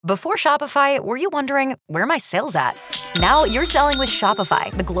Before Shopify, were you wondering, where are my sales at? Now you're selling with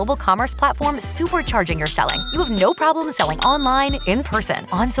Shopify, the global commerce platform supercharging your selling. You have no problem selling online, in person,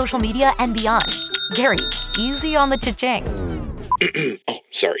 on social media, and beyond. Gary, easy on the cha-ching. Oh,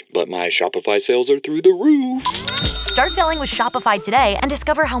 sorry, but my Shopify sales are through the roof. Start selling with Shopify today and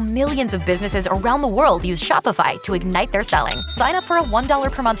discover how millions of businesses around the world use Shopify to ignite their selling. Sign up for a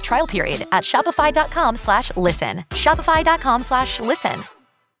 $1 per month trial period at shopify.com/listen. Shopify.com/listen.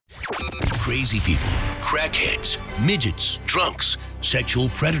 Crazy people, crackheads, midgets, drunks, sexual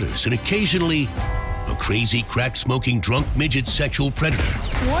predators, and occasionally a crazy crack-smoking drunk midget sexual predator.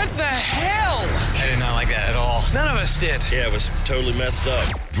 What the hell? I did not like that at all. None of us did. Yeah, it was totally messed up.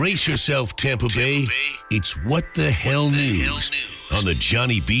 Brace yourself, Tampa Bay. It's What the Hell News on the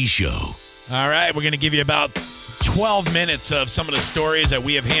Johnny B Show. All right, we're going to give you about 12 minutes of some of the stories that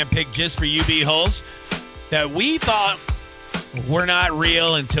we have handpicked just for you B-holes that we thought were not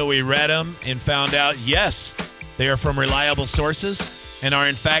real until we read them and found out, yes, they are from reliable sources and are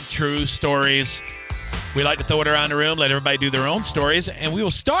in fact true stories. We like to throw it around the room, let everybody do their own stories, and we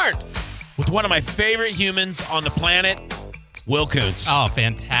will start with one of my favorite humans on the planet, Will Kuntz. Oh,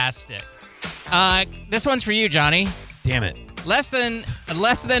 fantastic. This one's for you, Johnny. Damn it. Less than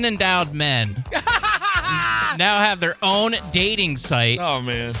endowed men now have their own dating site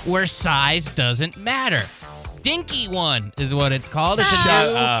where size doesn't matter. Dinky One is what it's called. It's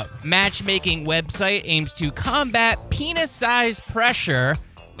a new matchmaking website aims to combat penis size pressure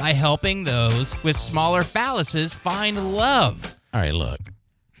by helping those with smaller phalluses find love. All right, look.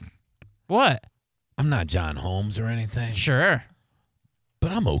 What? I'm not John Holmes or anything. Sure.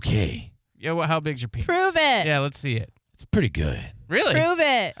 But I'm okay. Yeah, well, how big's your penis? Prove it. Yeah, let's see it. It's pretty good. Really? Prove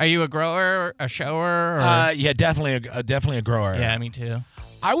it. Are you a grower, a shower? Or? Yeah, definitely a grower. Yeah, me too.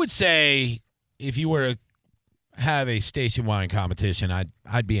 I would say if you were to have a station wine competition,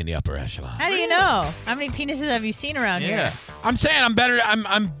 I'd be in the upper echelon. How do you know? How many penises have you seen around here? I'm saying I'm better.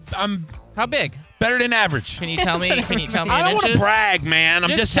 I'm How big? better than average. Can you tell me? Can you tell me? I don't want to inches? brag, man. I'm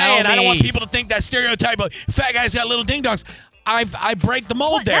Just just saying. tell I don't want me. people to think that stereotype of fat guys got little ding dongs. I break the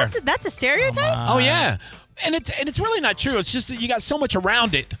mold What? there. That's a stereotype? Oh yeah, and it's really not true. It's just that you got so much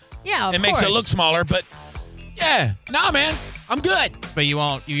around it. Yeah, of It makes it course. look smaller, but yeah, nah, man, I'm good. But you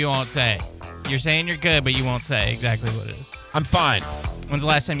won't say. You're saying you're good, but you won't say exactly what it is. I'm fine. When's the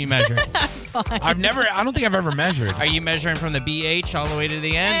last time you measured? I don't think I've ever measured. Are you measuring from the BH all the way to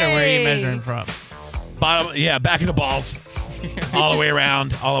the end, or where are you measuring from? Bottom, yeah, back of the balls, all the way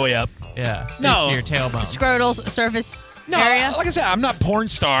around, all the way up. Yeah. No. To your tailbone. Scrotal surface No, area? like I said, I'm not porn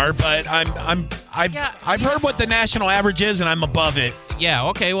star, but I've heard what the national average is, and I'm above it. Yeah,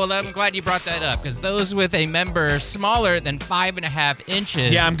 okay, well, I'm glad you brought that up, because those with a member smaller than 5.5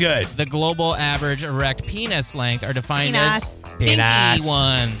 inches, Yeah, I'm good. the global average erect penis length are defined as Penis. dinky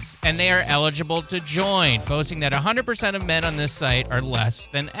ones, and they are eligible to join, boasting that 100% of men on this site are less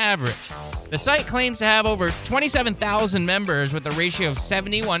than average. The site claims to have over 27,000 members with a ratio of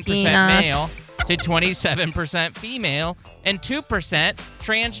 71% male to 27% female and 2%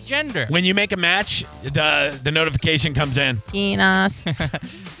 transgender. When you make a match, the notification comes in. Penis.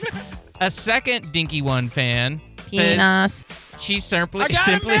 A second Dinky One fan Penis. says she simply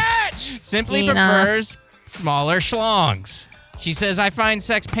Penis. prefers smaller schlongs. She says, I find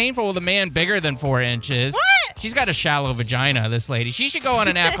sex painful with a man bigger than 4 inches. What? She's got a shallow vagina, this lady. She should go on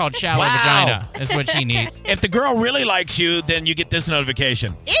an app called Shallow Wow. Vagina. That's what she needs. If the girl really likes you, then you get this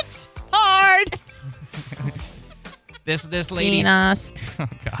notification. It's hard. This lady. Penis. Oh,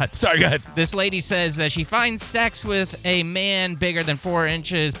 God. Sorry, go ahead. This lady says that she finds sex with a man bigger than 4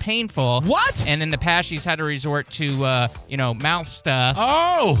 inches painful. What? And in the past, she's had to resort to, mouth stuff.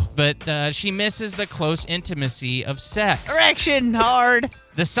 Oh. But she misses the close intimacy of sex. Erection hard.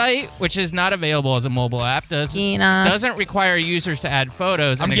 The site, which is not available as a mobile app, Penis. doesn't require users to add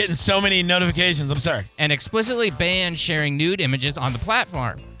photos I'm getting so many notifications. I'm sorry. and explicitly bans sharing nude images on the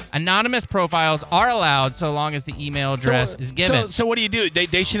platform. Anonymous profiles are allowed so long as the email address is given. So what do you do?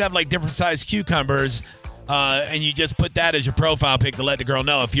 They should have like different sized cucumbers, and you just put that as your profile pic to let the girl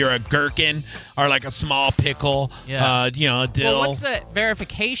know if you're a gherkin or like a small pickle, Yeah. a dill. Well, what's the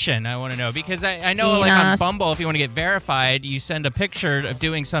verification? I want to know, because I know like on Penis. Bumble, if you want to get verified, you send a picture of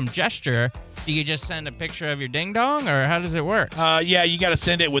doing some gesture. Do you just send a picture of your ding dong, or how does it work? Yeah, you got to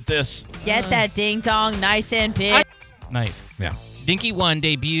send it with this. Get that ding dong nice and big. Nice. Yeah. Dinky One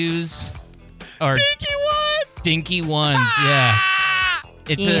debuts, or Dinky one. Dinky Ones, yeah.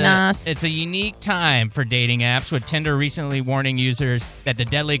 Penis. It's a unique time for dating apps, with Tinder recently warning users that the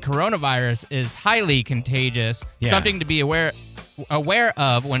deadly coronavirus is highly contagious, Yeah. something to be aware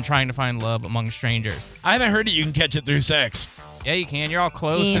of when trying to find love among strangers. I haven't heard that you can catch it through sex. Yeah, you can. You're all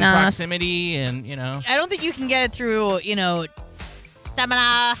close in proximity, and I don't think you can get it through,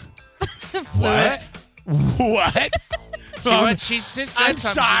 seminar. What? What? She just said something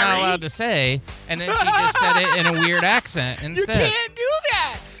she's not allowed to say, and then she just said it in a weird accent instead. You can't do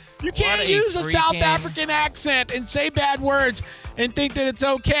that. You can't use a South African accent and say bad words and think that it's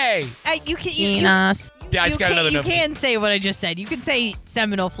okay. You can. Yeah, I just got another. You can say what I just said. You can say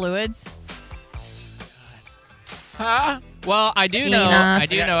seminal fluids. Huh? Well, I do know.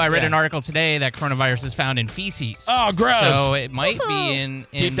 I read an article today that coronavirus is found in feces. Oh, gross! So it might be in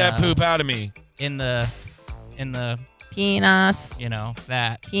keep that poop out of me. In the penis.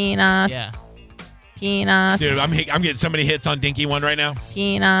 That penis. Yeah. Penis. Dude, I'm getting so many hits on Dinky One right now.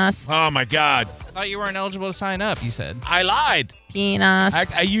 Penis. Oh my God. I thought you weren't eligible to sign up. You said. I lied. Penis.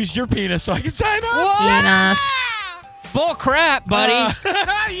 I used your penis so I could sign up. What? Penis. Bull crap, buddy.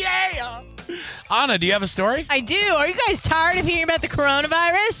 Yeah. Anna, do you have a story? I do. Are you guys tired of hearing about the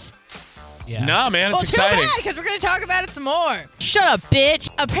coronavirus? Yeah. No, man, it's exciting. Too bad, because we're going to talk about it some more. Shut up, bitch.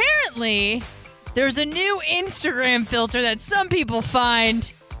 Apparently, there's a new Instagram filter that some people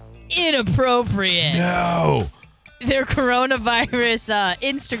find inappropriate. No. They're coronavirus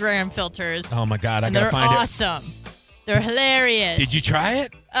Instagram filters. Oh, my God. I And got to they're find awesome. They're hilarious. Did you try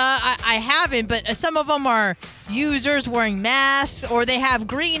it? I haven't, but some of them are users wearing masks or they have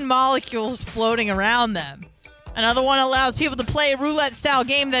green molecules floating around them. Another one allows people to play a roulette-style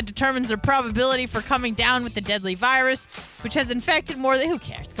game that determines their probability for coming down with the deadly virus, which has infected more than... Who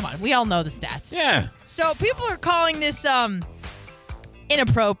cares? Come on, we all know the stats. Yeah. So people are calling this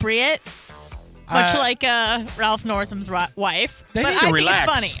inappropriate, much like Ralph Northam's wife. They but need to I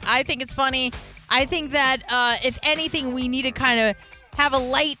relax. think it's funny. I think it's funny. I think that if anything, we need to kind of have a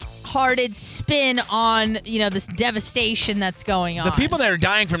light-hearted spin on, this devastation that's going on. The people that are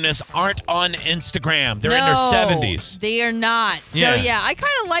dying from this aren't on Instagram. They're in their 70s. They are not. So, Yeah. I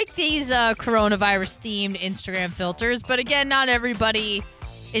kind of like these coronavirus-themed Instagram filters. But, again, not everybody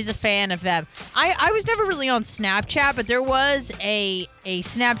is a fan of them. I was never really on Snapchat, but there was a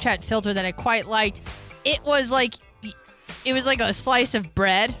Snapchat filter that I quite liked. It was like a slice of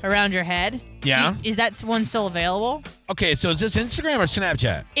bread around your head. Yeah. Is that one still available? Okay, so is this Instagram or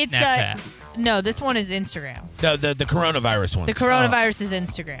Snapchat? It's Snapchat. No, this one is Instagram. The coronavirus one. The coronavirus is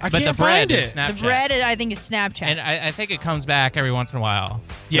Instagram. I But can't the bread find is it. Snapchat. The bread, I think, is Snapchat. And I think it comes back every once in a while.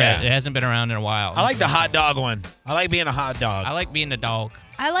 Yeah. But it hasn't been around in a while. I like the hot dog one. I like being a hot dog. I like being a dog.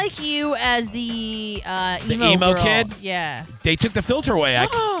 I like you as the emo girl. kid? Yeah. They took the filter away.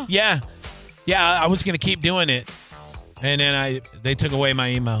 Yeah, I was going to keep doing it. And then they took away my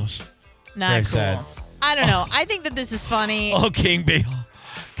emos. Not Very cool. sad. I don't know. I think that this is funny. Oh, King Beale.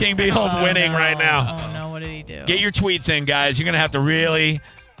 King Beale's winning no. right now. Oh, no. What did he do? Get your tweets in, guys. You're going to have to really,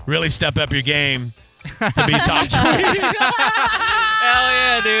 really step up your game to be top tweet. Hell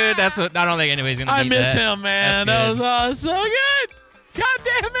yeah, dude. That's what I don't think anybody's gonna I beat miss that. him, man. That's That was so good. God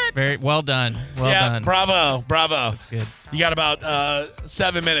damn it. Very well done. Well done. Bravo. That's good. You got about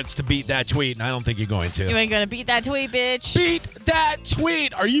 7 minutes to beat that tweet, and I don't think you're going to. You ain't going to beat that tweet, bitch. Beat that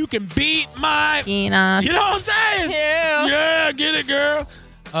tweet, or you can beat my... Penis. You know what I'm saying? Yeah. Yeah, get it, girl.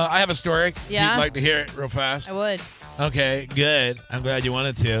 I have a story. Yeah? You'd like to hear it real fast? I would. Okay, good. I'm glad you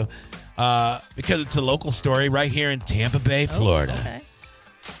wanted to. Because it's a local story right here in Tampa Bay, Florida. Okay.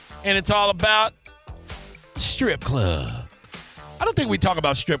 And it's all about strip club. I don't think we talk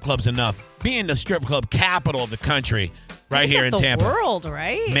about strip clubs enough. Being the strip club capital of the country right here in Tampa. The world,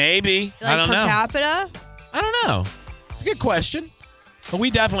 right? Maybe. Like I don't per know. capita? I don't know. It's a good question. But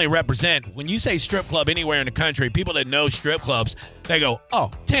we definitely represent. When you say strip club anywhere in the country, people that know strip clubs, they go,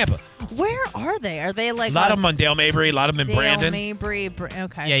 oh, Tampa. Where are they? Are they like A lot of them on Dale Mabry, a lot of them in Brandon. Mabry,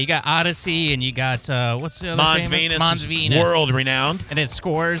 okay. Yeah, you got Odyssey and you got what's the other Mons famous? Venus. Mons is Venus. World renowned. And then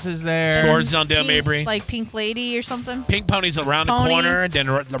Scores is there. Scores is on Dale Mabry. Like Pink Lady or something? Pink Pony's around the corner. Then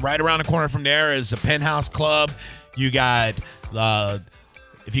right around the corner from there is the Penthouse Club. You got,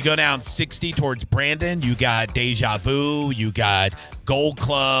 if you go down 60 towards Brandon, you got Deja Vu. You got Gold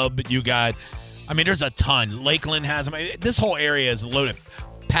Club. You got, there's a ton. Lakeland has them. This whole area is loaded.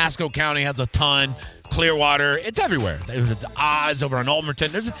 Pasco County has a ton. Clearwater. It's everywhere. There's Oz over on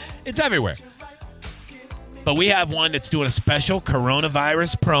Ulmerton. It's everywhere. But we have one that's doing a special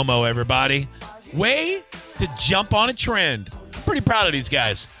coronavirus promo, everybody. Way to jump on a trend. I'm pretty proud of these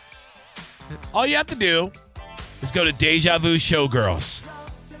guys. All you have to do is go to Deja Vu Showgirls.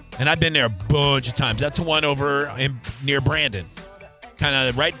 And I've been there a bunch of times. That's the one over near Brandon. Kind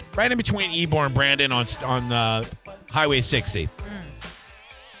of right in between Ybor and Brandon on Highway 60.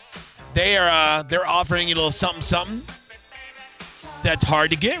 They're offering you a little something that's hard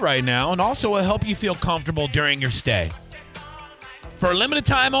to get right now, and also will help you feel comfortable during your stay. for a limited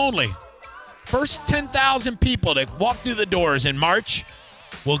time only, first 10,000 people that walk through the doors in March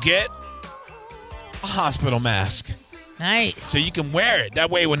will get a hospital mask. Nice. So you can wear it. That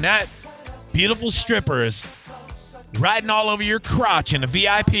way when that beautiful stripper is riding all over your crotch in the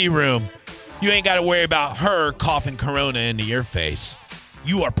VIP room, you ain't got to worry about her coughing corona into your face.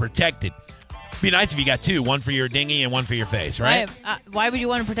 You are protected. Be nice if you got two, one for your dinghy and one for your face, right? Why would you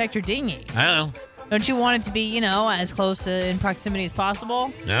want to protect your dinghy? I don't know. Don't you want it to be, as close in proximity as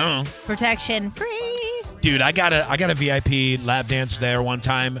possible? No. Protection free. Dude, I got a VIP lap dance there one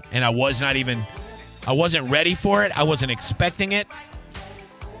time, and I wasn't ready for it. I wasn't expecting it.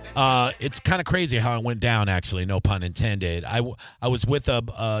 It's kind of crazy how it went down, actually, no pun intended. I was with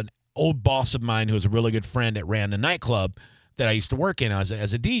an old boss of mine who was a really good friend that ran the nightclub that I used to work in as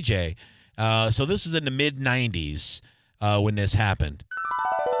a DJ. So this is in the mid-'90s when this happened.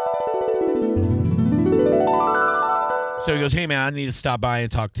 So he goes, hey, man, I need to stop by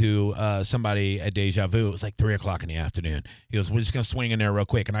and talk to somebody at Deja Vu. It was like 3 o'clock in the afternoon. He goes, we're just going to swing in there real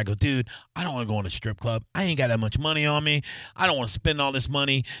quick. And I go, dude, I don't want to go in a strip club. I ain't got that much money on me. I don't want to spend all this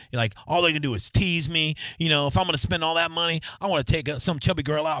money. Like, all they can do is tease me. If I'm going to spend all that money, I want to take some chubby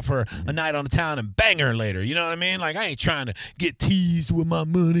girl out for a night on the town and bang her later. You know what I mean? Like, I ain't trying to get teased with my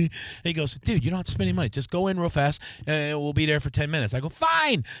money. And he goes, dude, you don't have to spend any money. Just go in real fast, and we'll be there for 10 minutes. I go,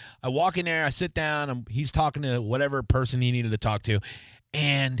 fine. I walk in there. I sit down. And he's talking to whatever person he needed to talk to,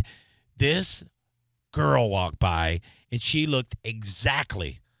 and this girl walked by, and she looked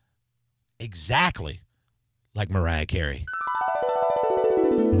exactly like Mariah Carey.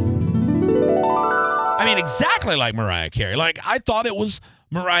 I mean, exactly like Mariah Carey. Like, I thought it was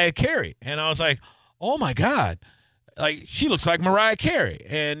Mariah Carey, and I was like, oh my God, like, she looks like Mariah Carey.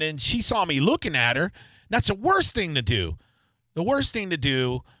 And then she saw me looking at her. That's the worst thing to do. The worst thing to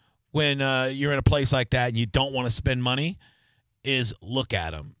do when you're in a place like that and you don't want to spend money is look at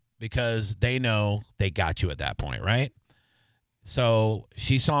them, because they know they got you at that point, right? So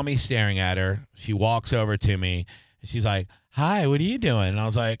she saw me staring at her. She walks over to me, and she's like, hi, what are you doing? And I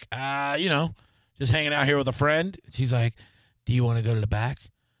was like, just hanging out here with a friend. She's like, do you want to go to the back?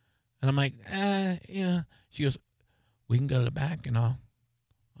 And I'm like, yeah. She goes, we can go to the back, and I'll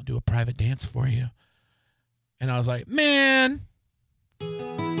do a private dance for you. And I was like, man.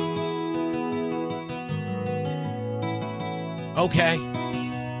 Okay.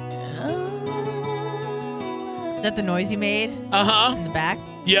 Is that the noise you made? Uh-huh. In the back?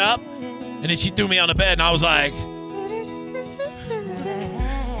 Yep. And then she threw me on the bed, and I was like...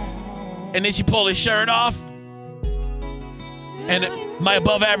 And then she pulled his shirt off. And my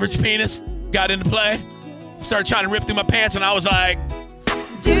above-average penis got into play. Started trying to rip through my pants, and I was like...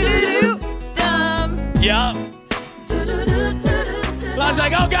 Do-do-do-dum. Yep. I was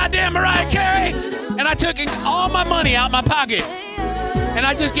like, oh, goddamn, Mariah Carey. And I took all my money out my pocket. And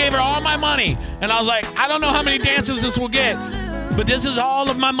I just gave her all my money. And I was like, I don't know how many dances this will get, but this is all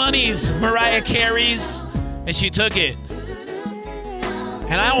of my monies, Mariah Carey's. And she took it.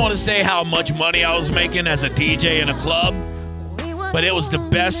 And I don't want to say how much money I was making as a DJ in a club, but it was the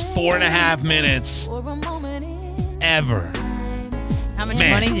best 4.5 minutes ever. How much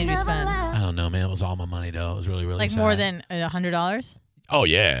money did you spend? I don't know, man. It was all my money, though. It was really, really like sad. More than $100? Oh,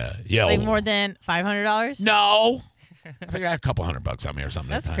 yeah. Yeah. Like more than $500? No. I think I had a couple $100 on me or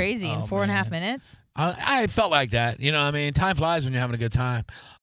something. That's crazy. In 4.5 minutes? I felt like that. You know what I mean? Time flies when you're having a good time.